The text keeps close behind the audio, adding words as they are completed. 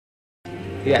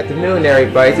Good afternoon,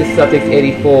 everybody. This is Subject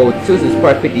 84. This is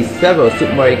part 57 of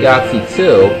Super Mario Galaxy 2.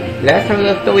 Last time we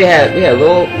left, we had a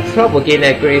little trouble getting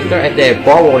that green star at that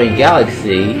ball rolling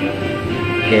galaxy,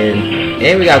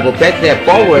 and we gotta go back to that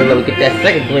ball rolling level to get that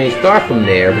second green star from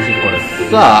there, which is gonna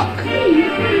suck.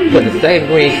 But the second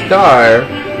green star,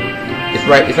 it's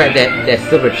right that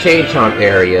silver chain chomp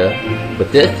area.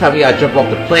 But this time we gotta jump off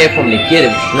the platform to get it,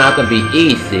 which is not gonna be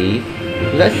easy.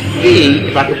 Let's see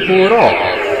if I can pull it off.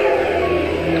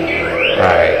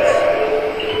 Alright.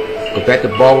 Go back to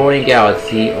Ball Rolling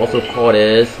Galaxy, also called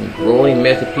as Rolling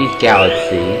Masterpiece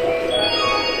Galaxy.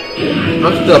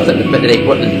 I'm still upset with the fact that they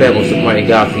brought this back on Super Mario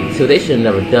Galaxy 2. They should have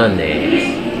never done this.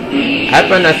 I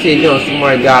might not see it on Super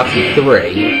Mario Galaxy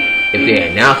 3. If they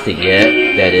announced it yet,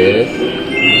 that is.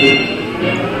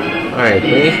 Alright,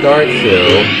 Green Star 2.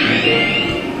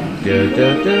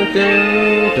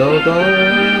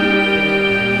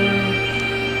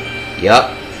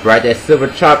 Yup. Right, that silver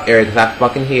chop area, because I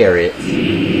fucking hear it.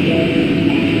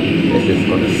 This is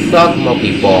gonna suck,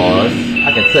 monkey balls.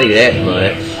 I can tell you that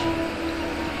much.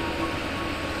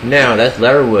 Now, let's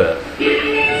let her whip.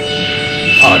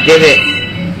 Oh, damn it!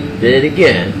 Did it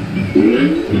again.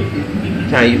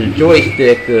 Trying to use a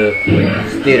joystick to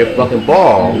steer the fucking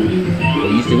ball.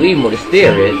 Well, use the remote to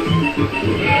steer it.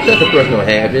 Just a personal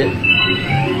habit.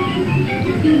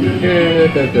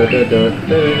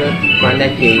 Find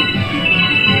that key.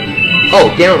 Oh,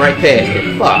 damn, right past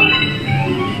it. Fuck.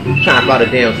 Trying to find a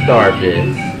damn star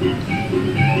bits.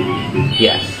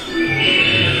 Yes.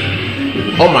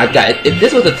 Oh my god, if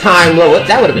this was a time low,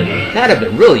 that'd have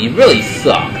been really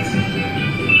sucked.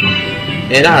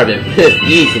 And I'd have been pissed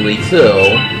easily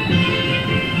too.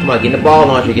 Come on, get in the ball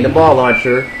launcher,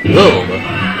 Boom.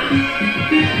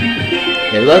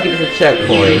 And lucky it's a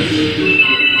checkpoint.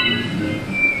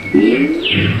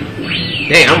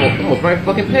 Dang, I'm almost right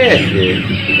fucking past it.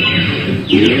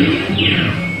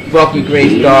 Fuck you,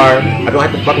 Green Star. I don't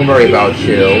have to fucking worry about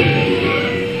you.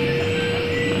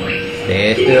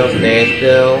 Stand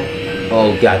still.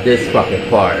 Oh god, this fucking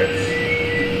part.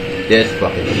 This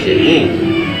fucking shit. Ooh.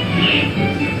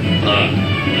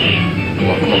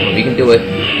 Come on, we can do it.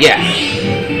 Yes!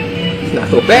 It's not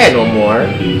so bad no more.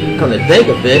 Come to think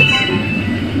of it.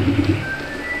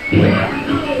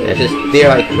 Let's just stare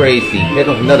like crazy. Here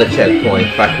comes another checkpoint,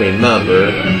 if I can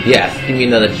remember. Yes, give me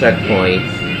another checkpoint.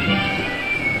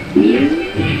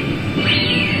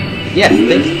 Yes,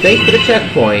 thanks for the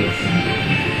checkpoint.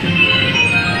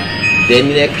 Didn't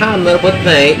need that comment, but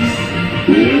thanks.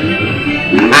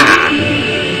 Aha!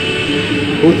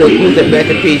 Who's the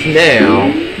masterpiece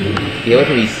now? Yeah, what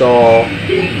can we saw?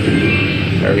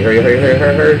 Hurry.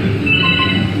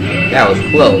 That was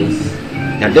close.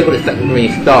 Now look at the second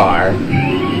green star.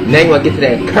 Now you want to get to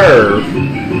that curve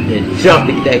and jump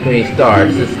to get that green star.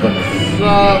 This is gonna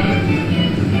suck.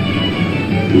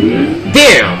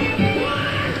 Damn!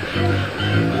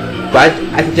 But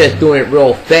I suggest doing it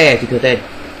real fast because that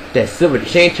silver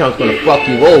chain chunk's gonna fuck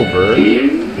you over.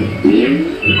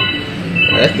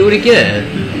 Let's do it again.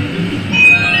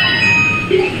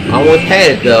 I almost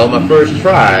had it though, my first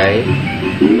try.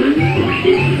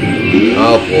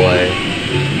 Oh boy.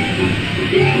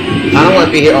 I don't want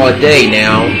to be here all day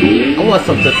now. I want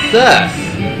some success.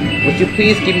 Would you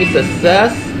please give me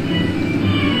success?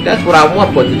 That's what I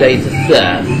want for today's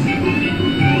success.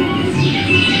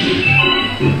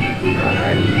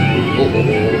 Alright.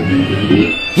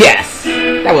 Yes!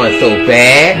 That wasn't so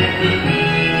bad.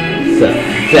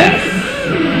 Success.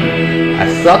 I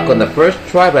suck on the first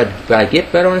try, but I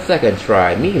get better on the second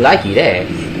try. Me likey that.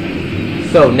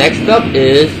 So next up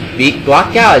is Beat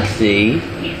Block Galaxy.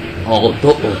 Oh,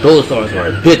 those stars are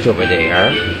a bitch over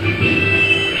there.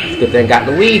 Good thing got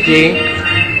Luigi.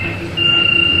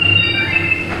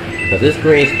 Cause this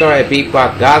green star at Beat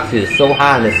Block Galaxy is so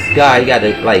high in the sky, you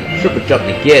gotta like triple jump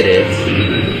to get it.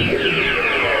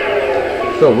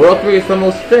 So World 3 is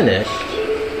almost finished.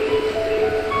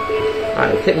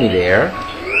 Alright, hit me there.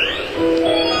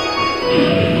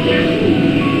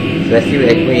 So let's see what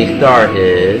that green star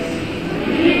is.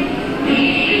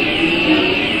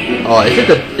 Oh, it's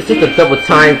just a double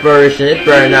time version. It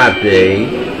better not be.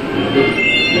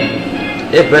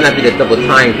 It better not be the double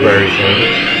time version.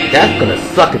 That's gonna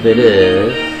suck if it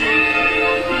is.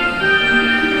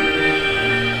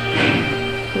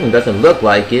 Doesn't look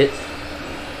like it.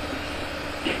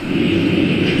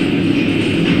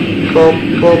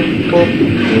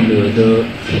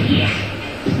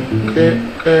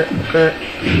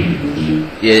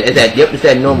 Yeah, it's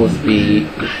that normal speed.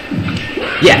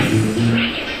 Yes!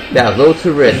 That was a little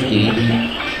too risky.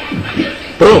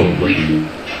 Boom!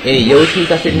 Any Yoshis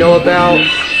I should know about?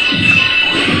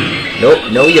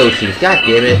 Nope, no Yoshis. God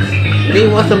damn it. We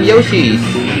want some Yoshis.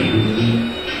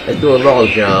 Let's do a long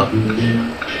jump.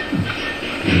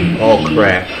 Oh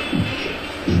crap.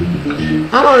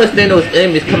 I don't understand those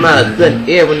enemies come out of thin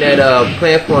air when that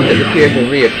platform disappears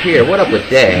and reappear. What up with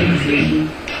that?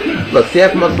 Look, see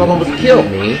that motherfucker almost killed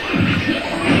me.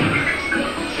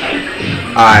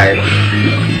 Alright.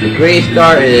 The green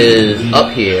star is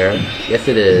up here. Yes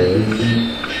it is.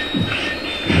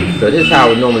 So this is how I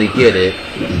would normally get it.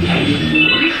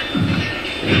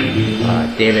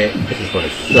 Damn it. This is gonna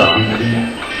suck.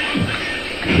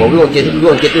 Well, we're gonna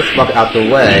get this fucker out the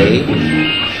way.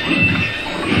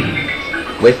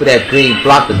 Wait for that green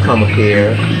block to come up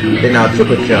here. Then I'll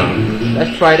triple jump.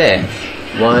 Let's try that.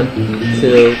 1,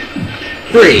 2,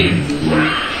 3.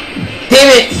 Damn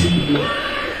it!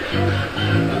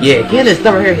 Yeah, getting this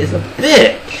star here is a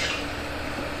bitch.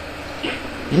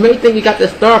 You may think you got the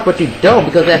star, but you don't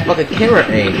because of that fucking camera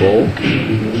angle.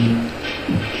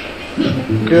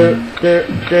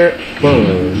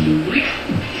 Boom.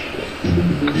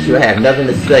 Sure, I have nothing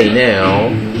to say now.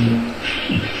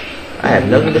 I have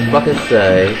nothing to fucking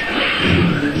say.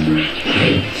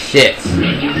 Shit.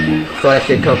 Saw that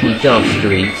shit come from Jump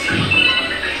Street.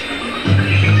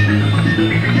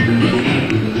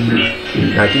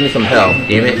 Now give me some help,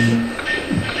 damn it.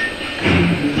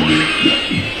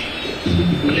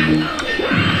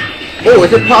 Oh,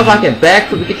 is it possible I can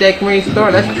backflip to get that green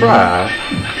star? Let's try.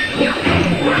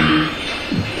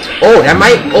 Oh, that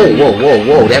might... Oh,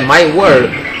 whoa. That might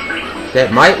work.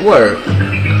 That might work.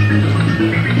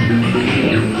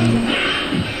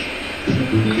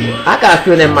 I got a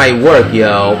feeling that might work,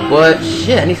 yo. But,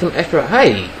 shit, I need some extra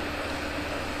height.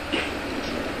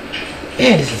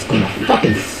 Man, this is gonna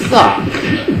fucking suck.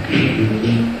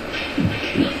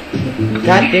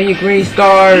 God damn you, green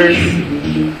stars.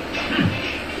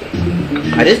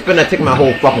 This better not take my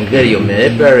whole fucking video, man.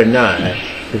 It better not.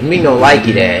 Cause me don't like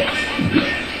it at.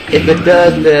 If it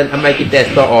does, then I might get that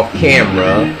star off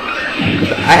camera.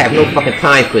 I have no fucking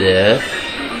time for this.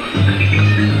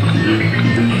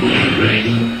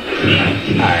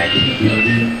 Alright.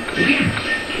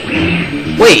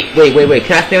 Wait.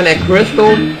 Can I stay on that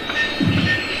crystal?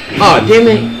 Oh, damn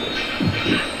it.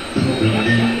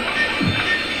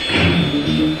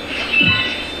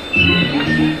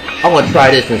 I want to try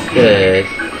this instead.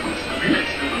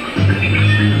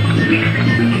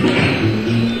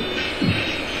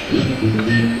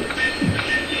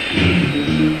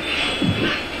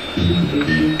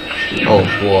 Oh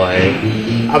boy.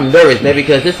 I'm nervous, man,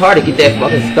 because it's hard to get that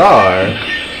fucking star.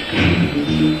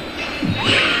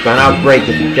 But I'll break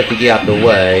just to get out the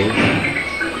way.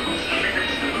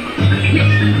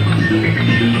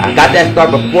 I got that star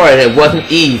before and it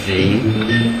wasn't easy.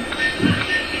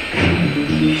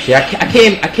 Shit, I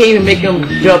can't even make him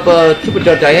jump triple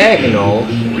jump diagonal.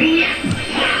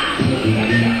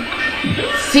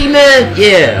 See, man,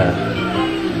 yeah.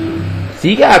 So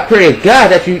you gotta pray to God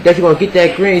that you're gonna get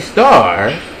that green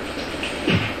star.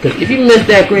 Cause if you miss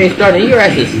that green star, then your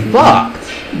ass is fucked.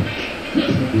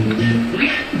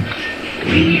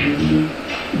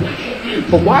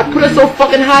 But why put it so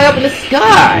fucking high up in the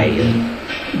sky?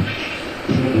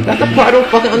 That's the part I don't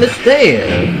fucking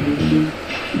understand.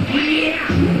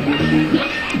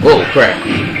 Whoa, crap.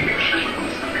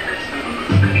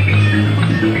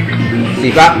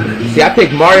 See, I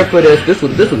picked Mario for this. This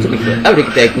one took me forever to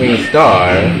get that green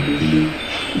star.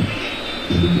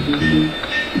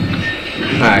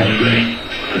 Alright.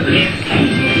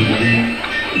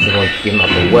 So I'm gonna get him out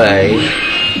the way.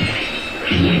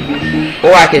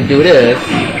 Or I can do this.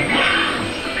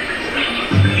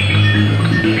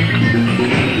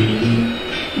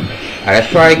 Alright, let's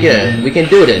try again. We can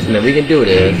do this, man. We can do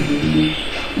this.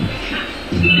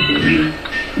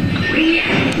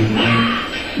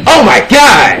 Oh my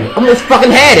god! I almost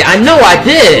fucking had it! I know I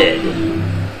did!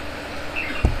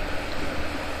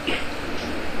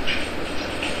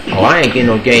 Oh, I ain't getting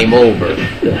no game over.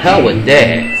 The hell with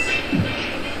that.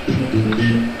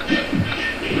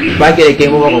 If I get a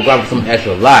game over, I'm gonna grab some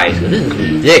extra lives, because this is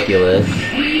ridiculous.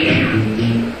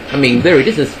 I mean, literally,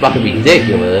 this is fucking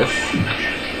ridiculous.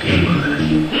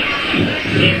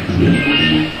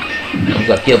 I'm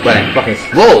gonna get by that fucking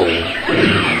slow.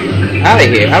 Out of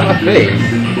here, out of my face.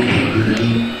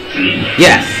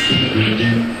 Yes!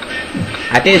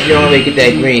 I think it's the only way to get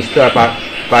that green star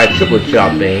by triple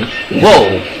jumping.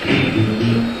 Whoa!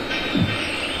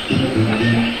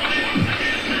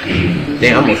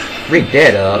 Damn, I almost freaked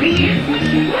that up.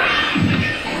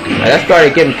 Alright, let's start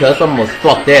again because I almost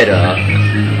fucked that up.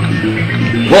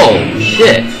 Whoa,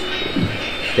 shit!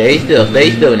 Stay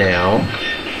still now.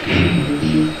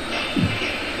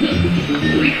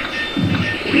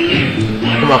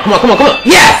 Come Come on, come on, come on, come on!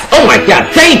 Yes! Oh my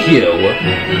god, thank you!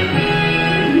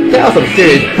 That was some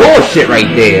serious bullshit right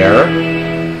there.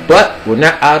 But we're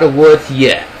not out of the woods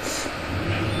yet.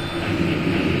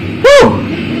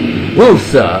 Woo!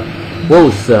 Woo-sa!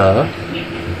 Woo-sa!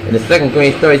 And the second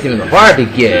green star is even hard to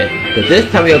get. Cause this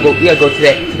time we gotta go to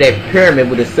that pyramid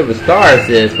where the silver stars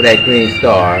is for that green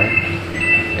star.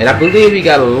 And I believe you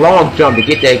got a long jump to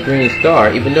get that green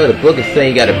star, even though the book is saying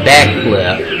you got a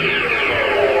backflip.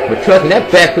 But trust me, that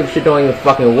backflip shit don't even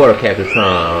fucking work half the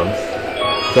times.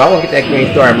 So I want to get that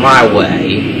green star in my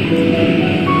way.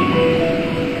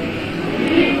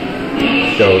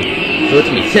 So it took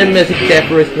me 10 minutes to get that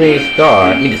first green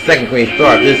star. I mean the second green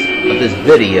star of this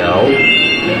video.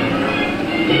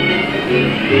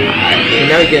 Alright, so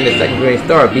now we're getting the second green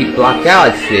star of Beat Block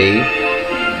Galaxy.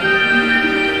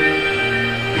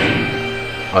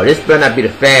 Oh, this better not be the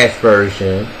fast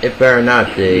version. It better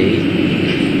not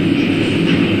be.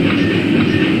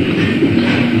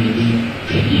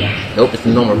 Nope, it's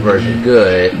the normal version.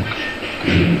 Good.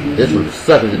 This would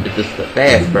suck if this is the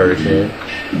fast version.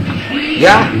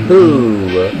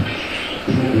 Yahoo!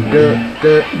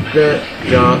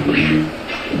 Jump.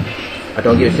 I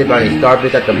don't give a shit about any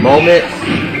starbits at the moment.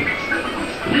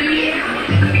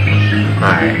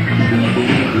 Alright.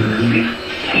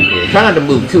 Yeah, try not to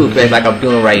move too fast like I'm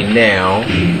doing right now.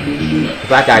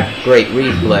 Cause I got great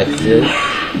reflexes.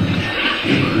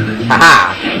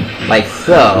 Haha! Like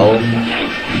so.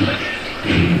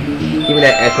 Give me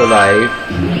that extra life.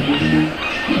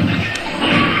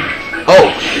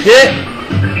 Oh shit!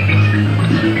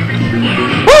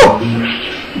 Woo!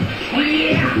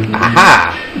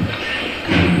 Aha!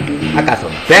 I got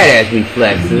some badass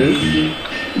reflexes.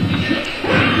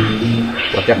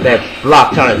 Watch out for that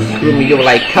block trying to screw me over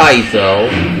like Kaizo.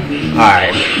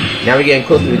 Alright, now we're getting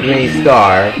close to the green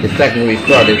star, the second green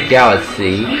star of this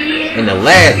galaxy, and the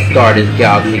last star of this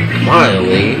galaxy,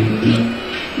 finally.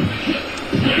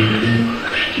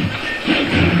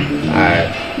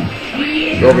 Alright,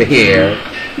 over here.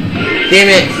 Damn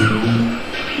it!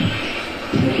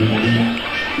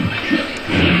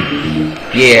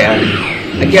 Yeah,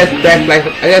 I guess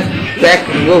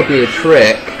backflip will be a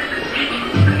trick.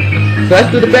 So let's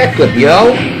do the backflip,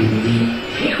 yo!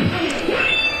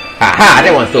 Haha,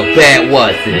 that wasn't so bad,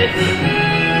 was it?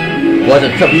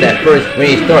 Wasn't tough as that first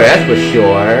green star, that's for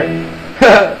sure.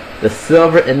 The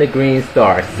silver and the green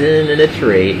star sitting in a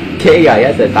tree.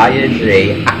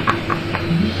 K-I-S-S-I-N-G.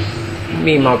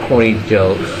 Me and my corny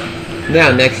jokes. Now,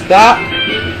 next stop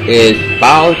is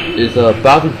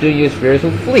Bowser Jr.'s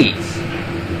Fearsome Fleets.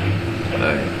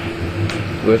 Alright.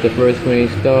 Where's the first green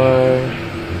star?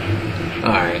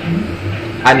 Alright.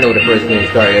 I know the first green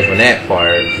star is on that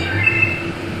part.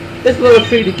 It's a little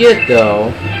tricky to get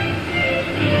though.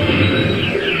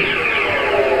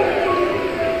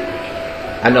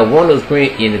 I know one of those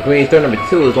green star number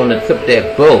 2 is on the tip of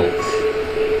that boat.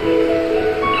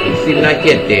 You see when I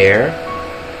get there.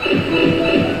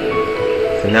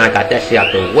 So now I got that shit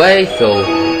out the way, so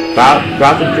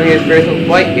Bowser Jr.'s Fearsome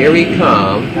Flight, here we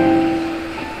come.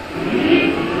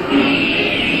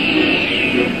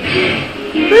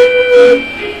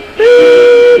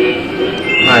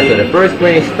 Alright, so the first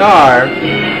green star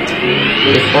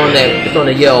it's on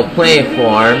the yellow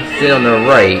platform, sitting on the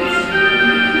right.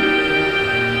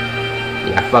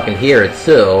 Yeah, I fucking hear it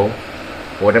too.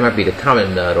 Or that might be the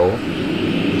common medal.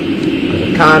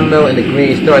 The common medal and the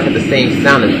green star have the same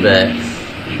sound effects.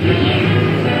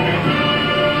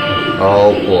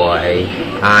 Oh boy,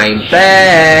 I'm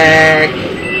back!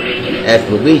 As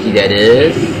Luigi, that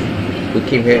is. We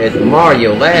came here as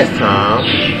Mario last time.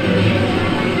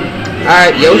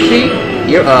 Alright, Yoshi,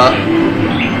 you're up.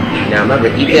 Now remember,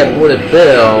 eat that water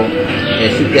bill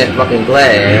and shoot that fucking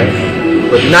glass.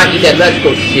 But do not eat that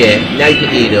electrical shit. Now you can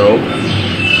eat them.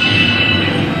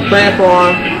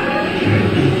 Platform.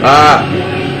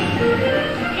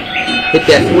 Hit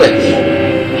that switch.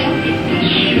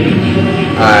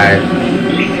 Alright.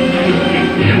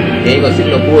 You ain't gonna shoot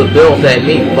no bullet bills at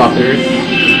me, fuckers.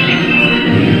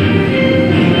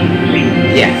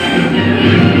 Yes.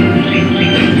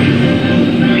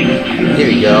 Here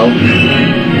we go.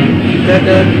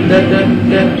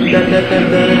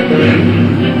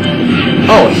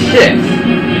 Oh shit!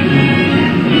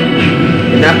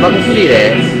 Did not fucking see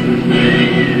that.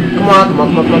 Come on, come on,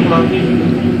 come on, come on, come on.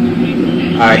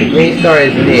 Alright, the green star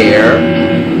is there.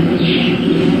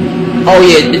 Oh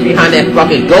yeah, it's behind that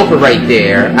fucking gopher right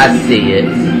there. I see it.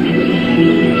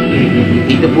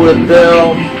 Eat the Buddha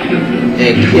bill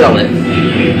and kill it.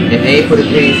 And aim for the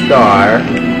green star.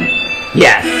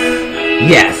 Yes!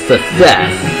 Yes,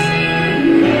 success!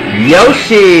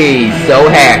 Yoshi! So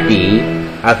happy.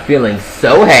 I'm feeling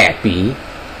so happy.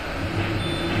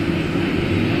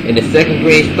 And the second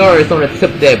green star is on the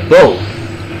tip of that boat,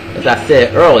 as I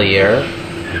said earlier.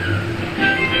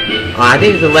 I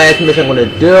think it's the last mission I'm going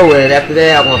to do, and after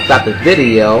that I'm going to stop the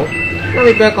video. I'll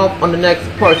be back on the next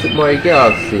part of Super Mario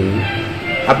Galaxy.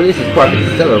 I believe this is part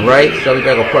 57, right? So I'll be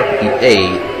back on part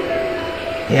 58.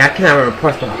 Yeah, I cannot remember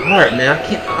parts by heart, man.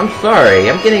 I'm sorry.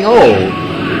 I'm getting old.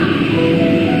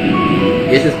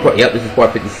 This is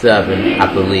part 57,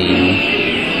 I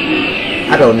believe.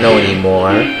 I don't know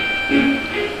anymore.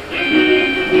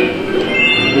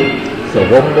 So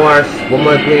one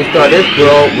more green star. This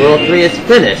world 3 is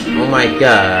finished. Oh my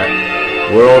god.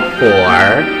 World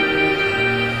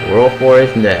 4. World 4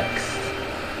 is next.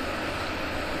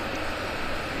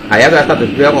 After I stop this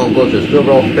video, I'm gonna go to the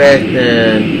super real fast,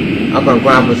 and I'm gonna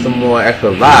grind for some more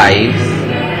extra lives.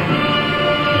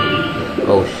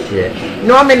 Oh shit.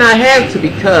 No, I may not have to,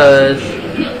 because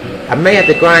I may have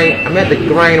to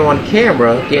grind on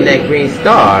camera, getting that green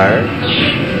star.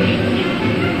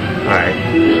 Alright.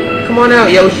 Come on out,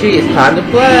 Yoshi, it's time to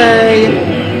play!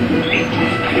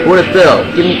 What a bill?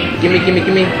 Gimme.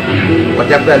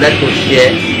 Watch out for that electrical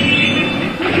shit.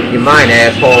 You're mine,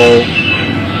 asshole.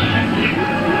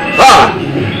 Ah!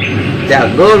 That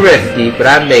was a little risky, but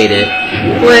I made it.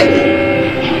 Click!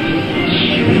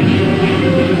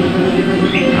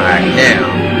 Alright, now,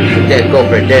 shoot that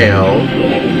gopher down.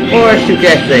 Or shoot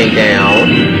that thing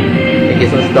down. And get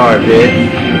some star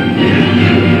bits.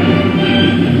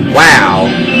 Wow! I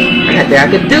didn't think I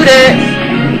could do this!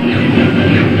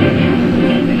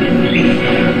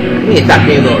 I need to stop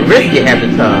being a little risky half the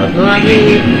time, you know what I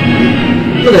mean?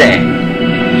 Look at that!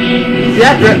 See, I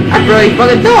really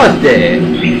fucking dodged it!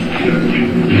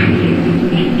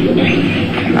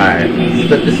 Alright,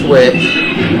 flip the switch.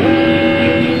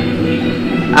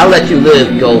 I'll let you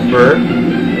live, Gopher.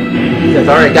 Since I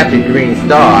already got your green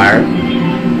star.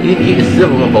 You can keep the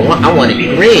silver one, but I want it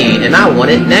green, and I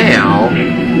want it now.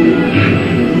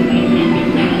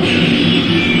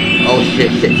 Oh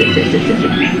shit.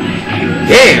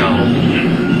 Damn!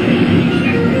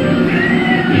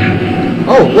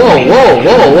 Oh, whoa.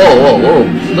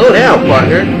 Slow down,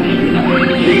 partner.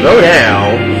 Slow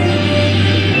down.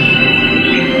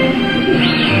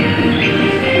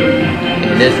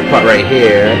 And this part right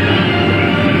here.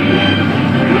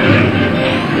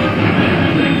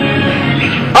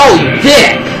 Oh, you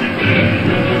dick!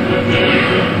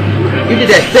 You did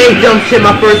that same dumb shit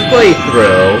my first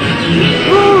playthrough.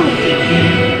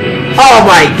 Oh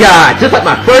my god, just like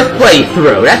my first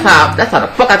playthrough. That's how the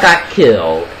fuck I got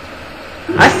killed.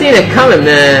 I seen it coming,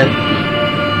 man.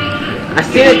 I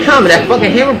seen it coming. That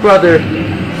fucking Hammer Brother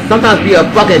sometimes be a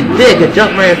fucking dick and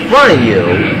jump right in front of you.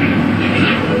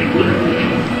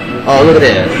 Oh, look at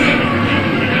this.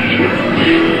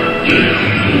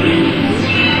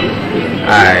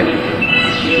 Alright.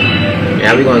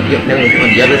 Now we're gonna get on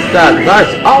the other side.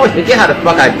 Cause I always forget how the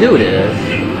fuck I do this.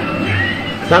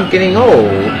 Cause I'm getting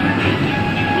old.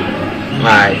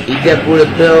 Alright, eat that Buddha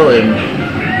pill and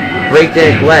break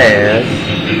that glass.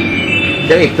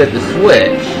 Then we flip the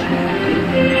switch.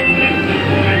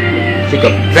 Take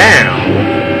a bound.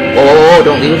 Oh,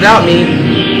 don't leave without me.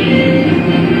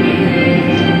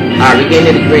 Alright, we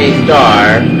getting the green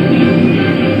star.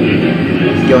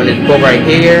 Let's go on this boat right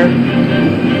here.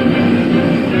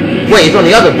 Wait, it's on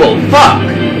the other boat. Fuck!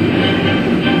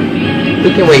 We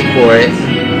can wait for it.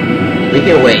 We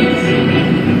can wait.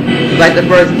 It's like the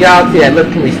first galaxy that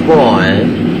lift can respawn.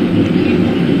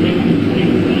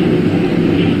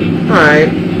 Alright.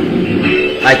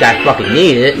 Like I fucking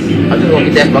need it. I'm just gonna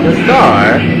get that fucking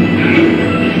star.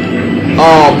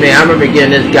 Oh man, I remember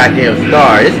getting this goddamn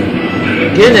star.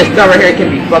 Getting this star right here can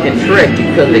be fucking tricky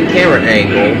because of the camera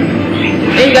angle.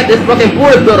 And you got this fucking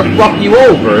Buddha bill to fuck you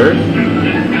over.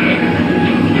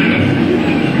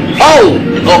 Oh,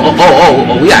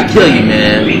 we gotta kill you,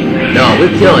 man. No,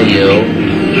 we're killing you.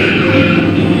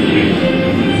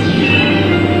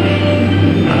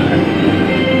 Alright.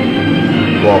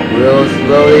 Walk real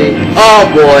slowly. Oh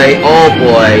boy.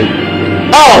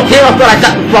 Oh damn, I thought I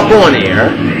got the fuck on here.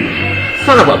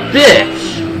 Son of a bitch.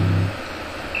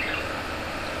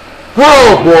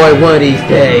 Oh boy, one of these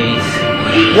days.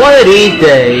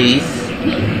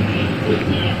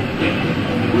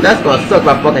 That's gonna suck if I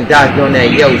fucking die doing that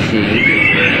Yoshi.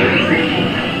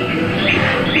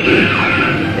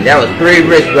 And that was 3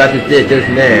 risks what I just did just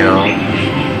now.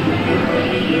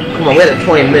 Come on, we're at the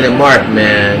 20-minute mark,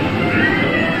 man.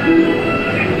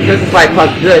 Just a slight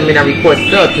possibility I may not record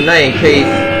stuff tonight in case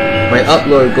my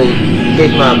upload goes, in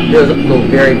case my videos go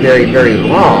very, very, very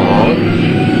long.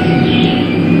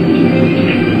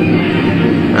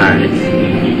 Alright.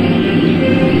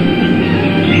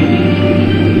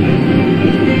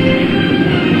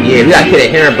 Yeah, we gotta kill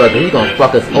that hamburger. He's gonna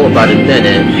fuck us over about a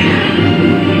minute.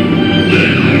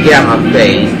 Get out my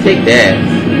face. Take that.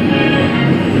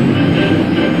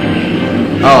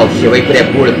 Oh shit, wait for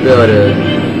that border builder.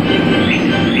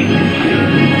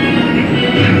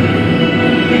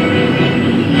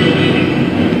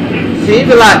 Seems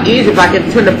a lot easier if I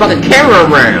can turn the fucking camera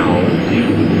around.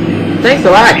 Thanks a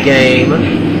lot,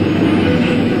 game.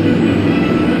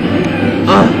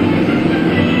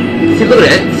 See, look at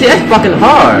that. See, that's fucking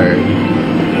hard.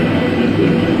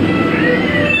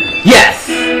 Yes!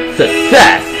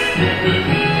 Success!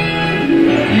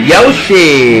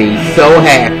 Yoshi! So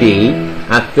happy.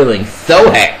 I'm feeling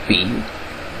so happy.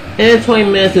 And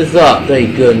 20 minutes is up,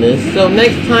 thank goodness. So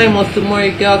next time on Super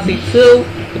Mario Galaxy 2,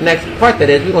 the next part that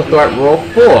is, we're going to start World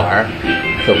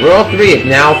 4. So World 3 is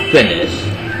now finished.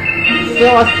 So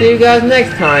I'll see you guys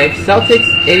next time. Celtics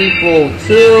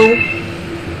 84-2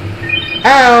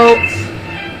 out.